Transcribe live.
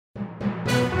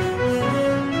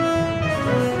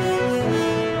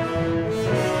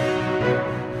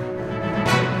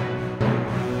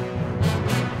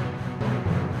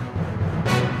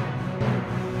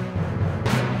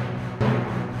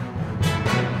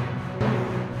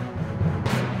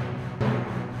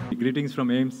greetings from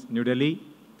AIIMS, New Delhi.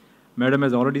 Madam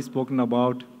has already spoken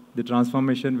about the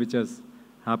transformation which is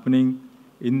happening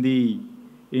in the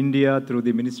India through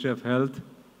the Ministry of Health,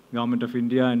 Government of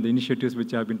India, and the initiatives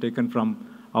which have been taken from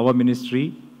our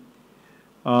ministry.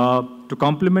 To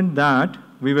complement that,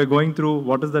 we were going through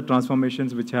what is the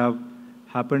transformations which have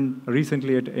happened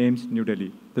recently at AIIMS, New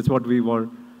Delhi. That's what we were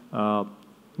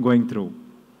going through.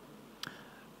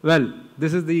 Well,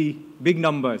 this is the big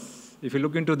numbers. If you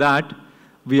look into that,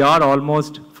 we are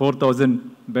almost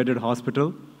 4,000 bedded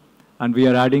hospital, and we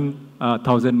are adding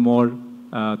 1,000 more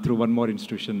through one more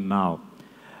institution now.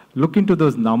 Look into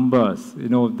those numbers. You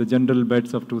know, the general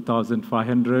beds of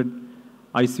 2,500,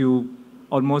 ICU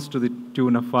almost to the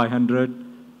tune of 500,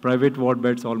 private ward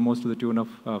beds almost to the tune of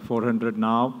 400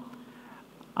 now,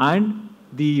 and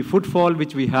the footfall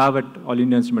which we have at All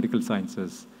India Institute of Medical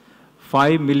Sciences,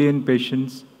 5 million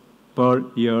patients per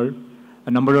year, a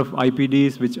number of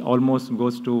IPDs which almost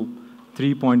goes to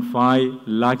 3.5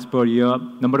 lakhs per year,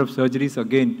 number of surgeries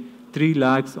again 3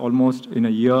 lakhs almost in a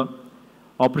year,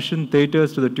 operation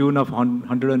theaters to the tune of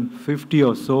 150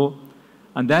 or so,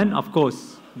 and then of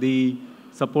course the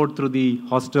support through the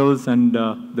hostels and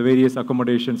the various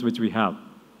accommodations which we have.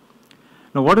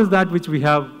 Now what is that which we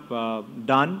have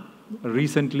done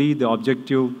recently, the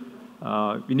objective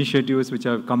initiatives which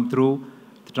have come through,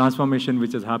 the transformation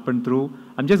which has happened through.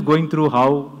 I'm just going through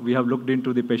how we have looked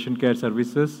into the patient care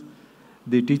services,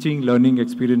 the teaching, learning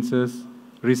experiences,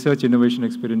 research, innovation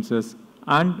experiences,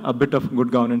 and a bit of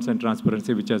good governance and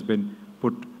transparency which has been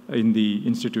put in the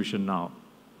institution now.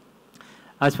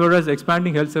 As far as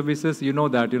expanding health services, you know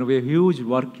that we have a huge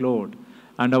workload,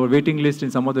 and our waiting list in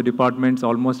some of the departments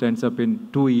almost ends up in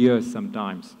 2 years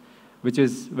sometimes, which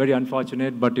is very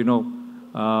unfortunate, but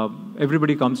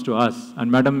everybody comes to us.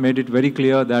 And Madam made it very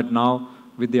clear that now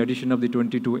with the addition of the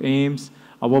 22 AIIMS,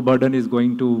 our burden is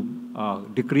going to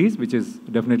decrease, which is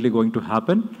definitely going to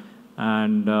happen.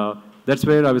 And that's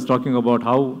where I was talking about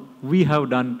how we have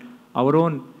done our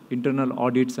own internal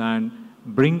audits and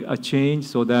bring a change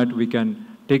so that we can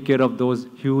take care of those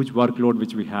huge workload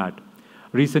which we had.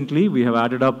 Recently, we have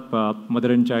added up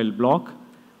mother and child block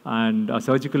and a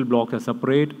surgical block as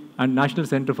separate, and National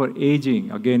Center for Aging,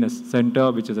 again a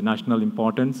center which is a national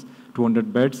importance,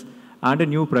 200 beds, and a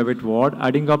new private ward,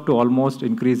 adding up to almost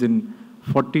increase in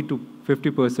 40 to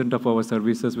 50% of our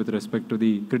services with respect to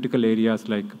the critical areas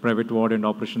like private ward and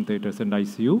operation theaters and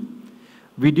ICU.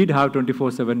 We did have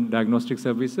 24/7 diagnostic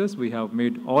services. We have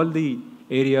made all the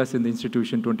areas in the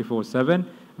institution 24/7,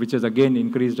 which has again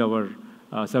increased our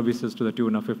services to the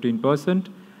tune of 15%.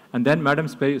 And then Madam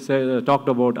talked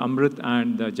about Amrit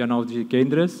and the Jan Aushadhi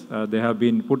Kendras. They have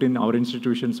been put in our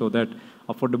institution so that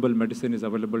affordable medicine is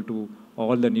available to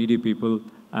all the needy people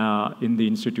in the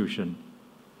institution.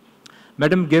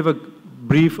 Madam gave a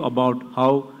brief about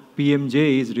how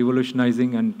PMJ is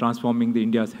revolutionizing and transforming the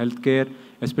India's healthcare,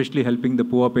 especially helping the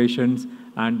poor patients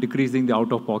and decreasing the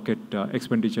out-of-pocket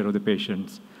expenditure of the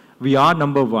patients. We are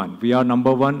number one. We are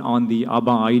number one on the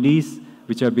ABA IDs,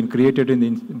 which have been created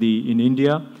in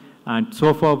India. And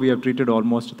so far, we have treated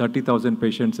almost 30,000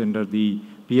 patients under the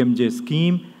PMJ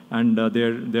scheme. And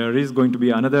there is going to be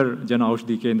another Jan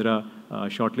Aushadhi Kendra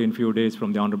shortly in few days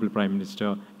from the Honorable Prime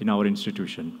Minister in our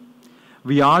institution.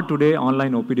 We are today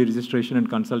online OPD registration and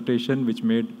consultation, which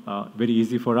made very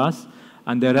easy for us.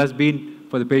 And there has been,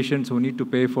 for the patients who need to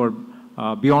pay for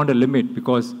beyond a limit,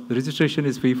 because the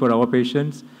registration is free for our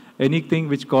patients. Anything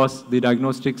which costs the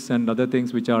diagnostics and other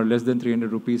things which are less than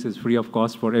 300 rupees is free of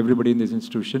cost for everybody in this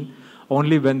institution.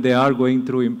 Only when they are going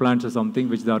through implants or something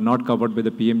which they are not covered by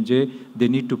the PMJ, they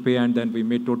need to pay, and then we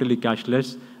made totally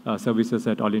cashless services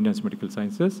at All India Institute of Medical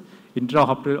Sciences.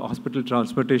 Intra-hospital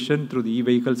transportation through the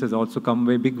e-vehicles has also come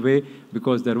a big way,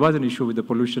 because there was an issue with the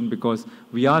pollution, because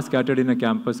we are scattered in a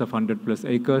campus of 100+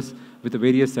 acres with the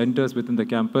various centers within the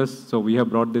campus. So we have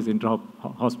brought this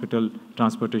intra-hospital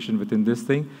transportation within this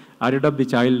thing, added up the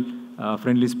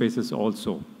child-friendly spaces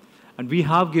also. And we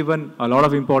have given a lot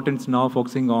of importance now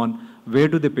focusing on where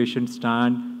do the patients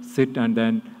stand, sit, and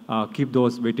then keep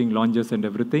those waiting lounges and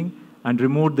everything, and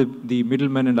remove the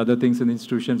middlemen and other things in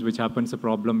institutions, which happens a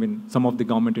problem in some of the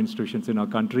government institutions in our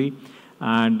country.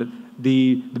 And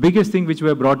the biggest thing which we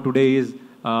have brought today is,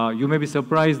 you may be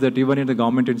surprised that even in the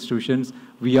government institutions,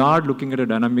 we are looking at a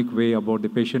dynamic way about the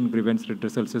patient grievance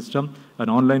redressal system. An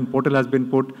online portal has been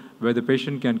put where the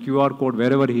patient can QR code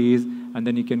wherever he is, and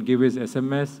then he can give his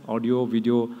SMS, audio,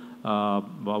 video,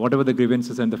 whatever the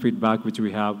grievances and the feedback which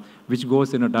we have, which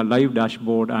goes in a live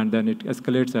dashboard, and then it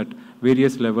escalates at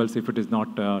various levels if it is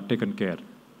not taken care.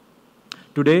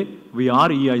 Today, we are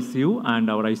eICU, and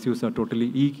our ICUs are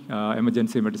totally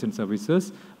emergency medicine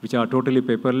services, which are totally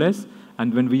paperless.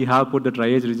 And when we have put the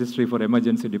triage registry for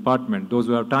emergency department, those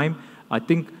who have time, I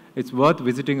think it's worth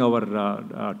visiting our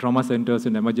trauma centers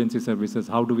and emergency services.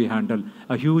 How do we handle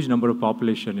a huge number of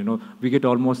population? You know, we get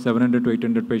almost 700 to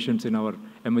 800 patients in our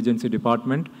emergency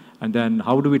department. And then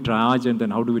how do we triage, and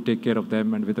then how do we take care of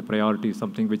them, and with a priority,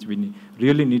 something which we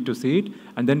really need to see it.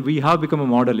 And then we have become a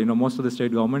model. You know, most of the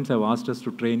state governments have asked us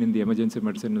to train in the emergency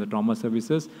medicine and the trauma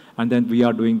services, and then we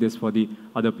are doing this for the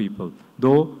other people.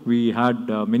 Though we had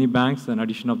many banks, an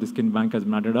addition of the skin bank has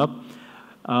been added up.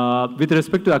 With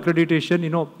respect to accreditation,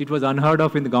 you know, it was unheard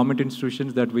of in the government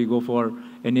institutions that we go for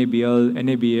NABL,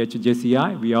 NABH,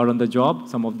 JCI. We are on the job.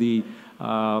 Some of the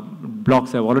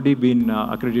blocks have already been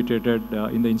accredited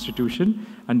in the institution.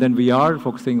 And then we are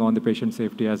focusing on the patient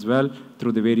safety as well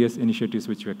through the various initiatives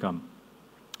which will come.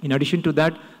 In addition to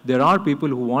that, there are people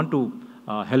who want to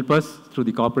help us through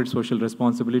the corporate social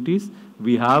responsibilities.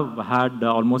 We have had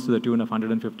almost to the tune of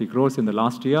 150 crores in the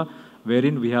last year,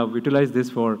 wherein we have utilized this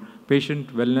for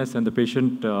patient wellness and the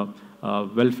patient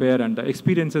welfare and the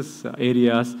experiences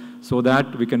areas, so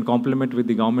that we can complement with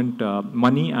the government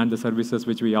money and the services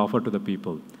which we offer to the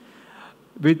people.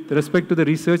 With respect to the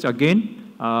research,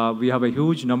 again, we have a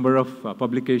huge number of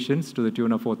publications to the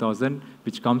tune of 4,000,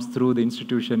 which comes through the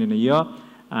institution in a year.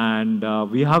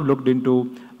 And we have looked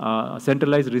into a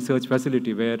centralized research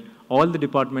facility where all the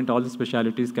department, all the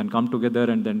specialties can come together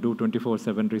and then do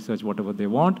 24/7 research, whatever they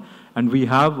want. And we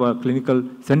have a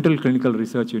central clinical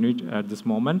research unit at this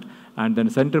moment, and then a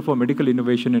Center for Medical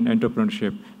Innovation and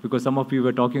Entrepreneurship. Because some of you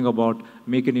were talking about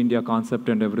Make in India concept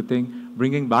and everything,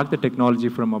 bringing back the technology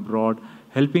from abroad,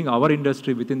 helping our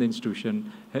industry within the institution,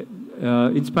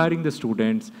 inspiring the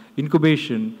students,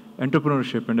 incubation,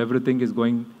 entrepreneurship, and everything is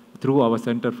going through our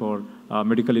Center for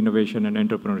Medical Innovation and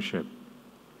Entrepreneurship.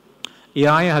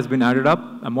 AI has been added up,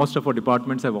 and most of our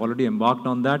departments have already embarked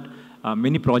on that.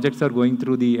 Many projects are going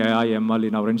through the AIIML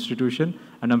in our institution,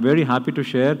 and I'm very happy to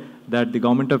share that the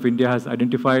Government of India has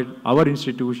identified our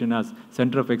institution as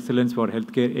Center of Excellence for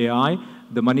Healthcare AI.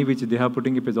 The money which they are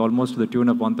putting up is almost to the tune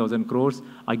of 1,000 crores.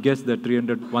 I guess that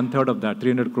one-third of that,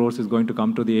 300 crores, is going to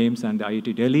come to the AIIMS and the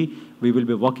IIT Delhi. We will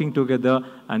be working together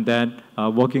and then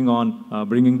working on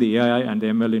bringing the AI and the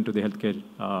ML into the healthcare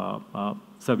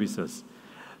services.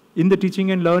 In the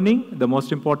teaching and learning, the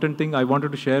most important thing I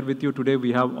wanted to share with you today,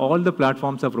 we have all the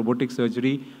platforms of robotic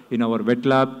surgery in our wet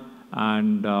lab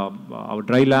and our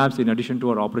dry labs, in addition to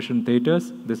our operation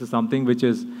theaters. This is something which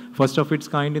is first of its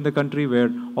kind in the country,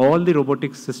 where all the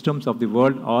robotic systems of the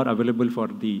world are available for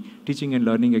the teaching and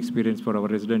learning experience for our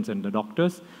residents and the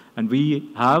doctors. And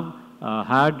we have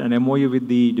had an MOU with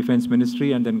the Defense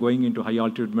Ministry, and then going into high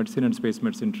altitude medicine and space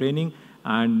medicine training,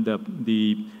 and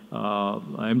the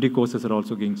MD courses are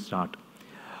also getting started.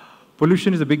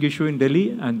 Pollution is a big issue in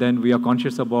Delhi, and then we are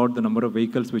conscious about the number of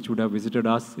vehicles which would have visited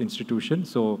us institution.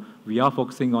 So we are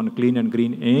focusing on clean and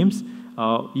green aims.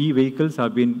 E-vehicles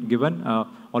have been given,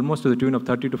 almost to the tune of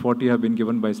 30 to 40 have been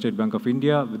given by State Bank of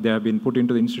India. They have been put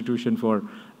into the institution for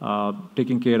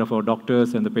taking care of our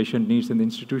doctors and the patient needs in the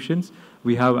institutions.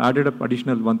 We have added up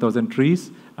additional 1,000 trees,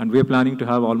 and we are planning to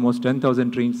have almost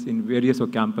 10,000 trees in various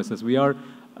campuses. We are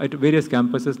at various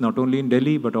campuses, not only in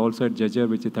Delhi, but also at Jajjar,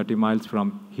 which is 30 miles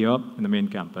from here in the main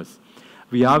campus.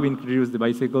 We have introduced the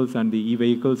bicycles and the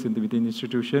e-vehicles within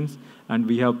institutions, and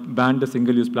we have banned the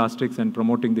single-use plastics and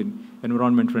promoting the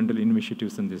environment-friendly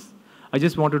initiatives in this. I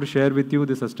just wanted to share with you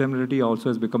the sustainability also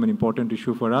has become an important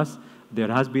issue for us. There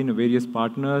has been various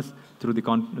partners through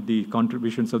the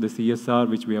contributions of the CSR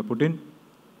which we have put in.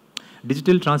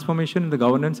 Digital transformation in the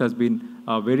governance has been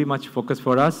very much focused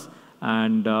for us.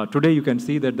 And today you can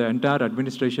see that the entire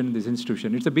administration in this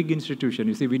institution, it's a big institution.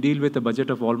 You see, we deal with a budget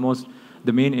of almost,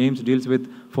 the main AIIMS deals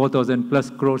with 4,000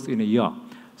 plus crores in a year.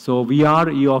 So we are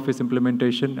e-office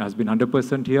implementation has been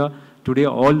 100% here. Today,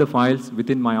 all the files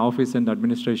within my office and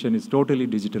administration is totally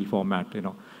digital format,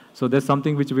 So there's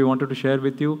something which we wanted to share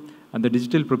with you. And the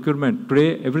digital procurement,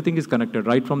 today everything is connected,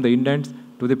 right from the indents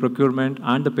to the procurement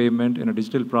and the payment in a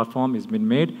digital platform has been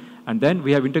made. And then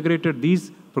we have integrated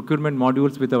these procurement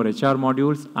modules with our HR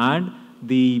modules and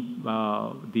the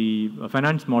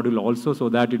finance module also, so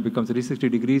that it becomes 360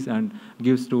 degrees and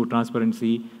gives to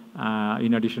transparency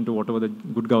in addition to whatever the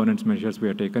good governance measures we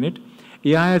have taken it.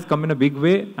 AI has come in a big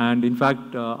way, and in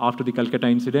fact, after the Kolkata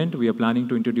incident, we are planning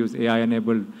to introduce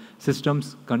AI-enabled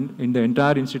systems in the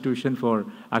entire institution for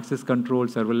access control,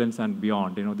 surveillance, and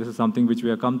beyond. This is something which we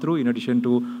have come through, in addition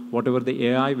to whatever the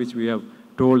AI which we have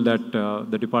told that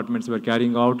the departments were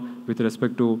carrying out with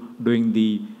respect to doing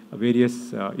the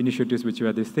various initiatives which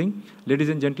were this thing. Ladies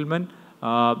and gentlemen,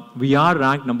 We are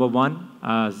ranked #1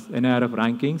 as NIRF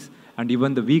rankings, and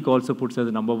even the week also puts us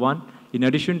 #1. In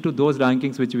addition to those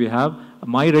rankings which we have,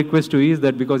 my request to you is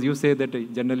that, because you say that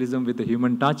journalism with a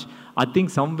human touch, I think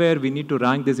somewhere we need to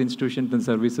rank these institutions and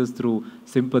services through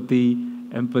sympathy,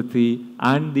 empathy,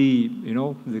 and the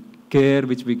care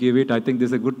which we give it. I think this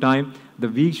is a good time. The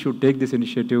week should take this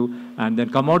initiative and then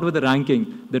come out with a ranking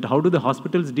that how do the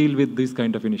hospitals deal with these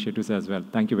kind of initiatives as well.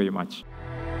 Thank you very much.